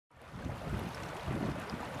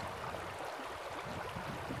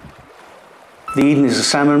The Eden is a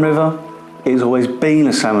salmon river, it has always been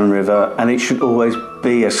a salmon river, and it should always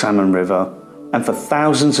be a salmon river. And for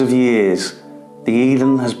thousands of years, the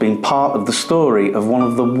Eden has been part of the story of one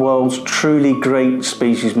of the world's truly great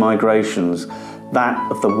species migrations, that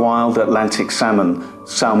of the wild Atlantic salmon,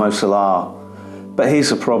 Salmo salar. But here's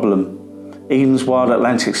the problem. Eden's wild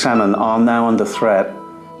Atlantic salmon are now under threat.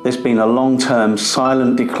 There's been a long-term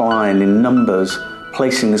silent decline in numbers,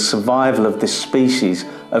 placing the survival of this species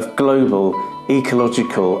of global,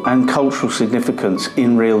 ecological and cultural significance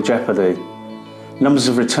in real jeopardy. Numbers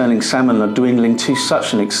of returning salmon are dwindling to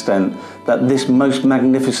such an extent that this most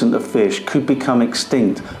magnificent of fish could become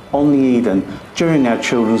extinct on the Eden during our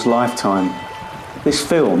children's lifetime. This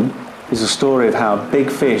film is a story of how a big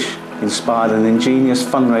fish inspired an ingenious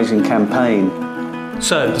fundraising campaign.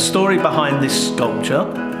 So the story behind this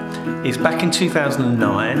sculpture is back in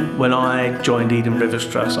 2009 when I joined Eden Rivers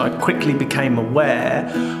Trust. I quickly became aware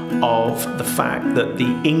of the fact that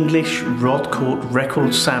the English rod-caught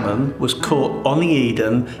record salmon was caught on the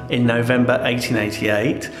Eden in November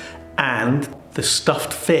 1888, and the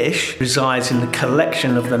stuffed fish resides in the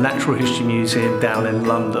collection of the Natural History Museum down in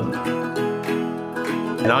London.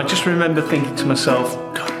 And I just remember thinking to myself,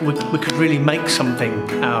 God, we could really make something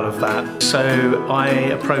out of that. So I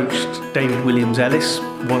approached David Williams-Ellis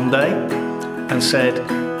one day and said,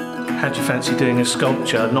 how do you fancy doing a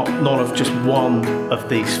sculpture, not of just one of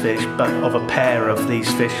these fish, but of a pair of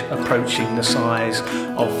these fish approaching the size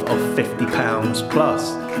of 50 pounds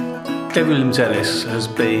plus? David Williams-Ellis has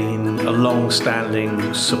been a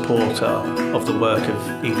long-standing supporter of the work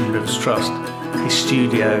of Eden Rivers Trust. His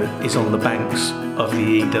studio is on the banks of the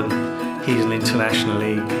Eden. He's an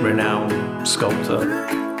internationally renowned sculptor.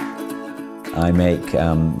 I make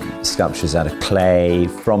sculptures out of clay,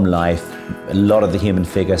 from life, a lot of the human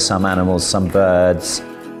figure, some animals, some birds,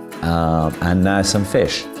 and now some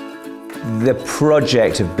fish. The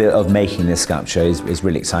project of making this sculpture is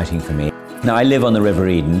really exciting for me. Now, I live on the River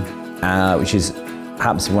Eden, which is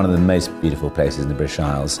perhaps one of the most beautiful places in the British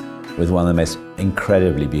Isles, with one of the most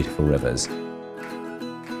incredibly beautiful rivers.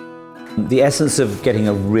 The essence of getting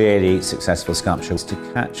a really successful sculpture is to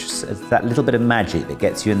catch that little bit of magic that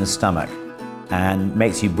gets you in the stomach and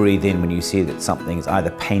makes you breathe in when you see that something is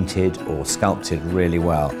either painted or sculpted really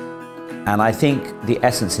well. And I think the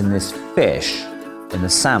essence in this fish, in the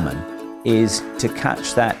salmon, is to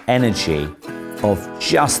catch that energy of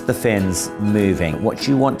just the fins moving. What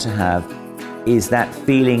you want to have is that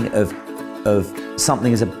feeling of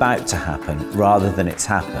something is about to happen rather than it's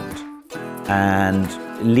happened, and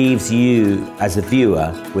leaves you as a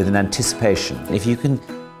viewer with an anticipation. If you can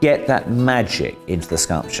get that magic into the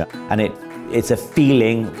sculpture, and it's a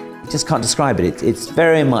feeling, you just can't describe it. It's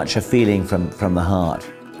very much a feeling from the heart.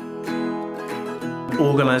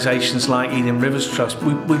 Organisations like Eden Rivers Trust,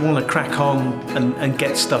 we want to crack on and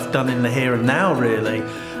get stuff done in the here and now, really.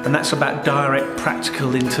 And that's about direct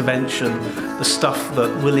practical intervention, the stuff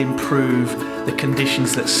that will improve the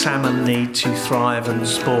conditions that salmon need to thrive and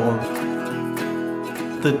spawn.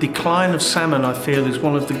 The decline of salmon, I feel, is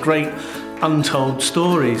one of the great untold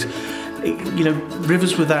stories. You know,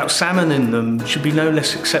 rivers without salmon in them should be no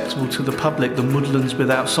less acceptable to the public than woodlands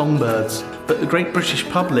without songbirds. But the great British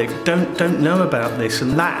public don't know about this,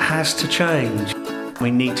 and that has to change.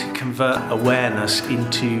 We need to convert awareness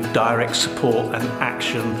into direct support and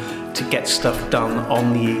action to get stuff done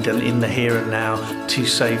on the Eden in the here and now to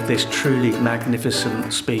save this truly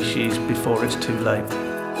magnificent species before it's too late.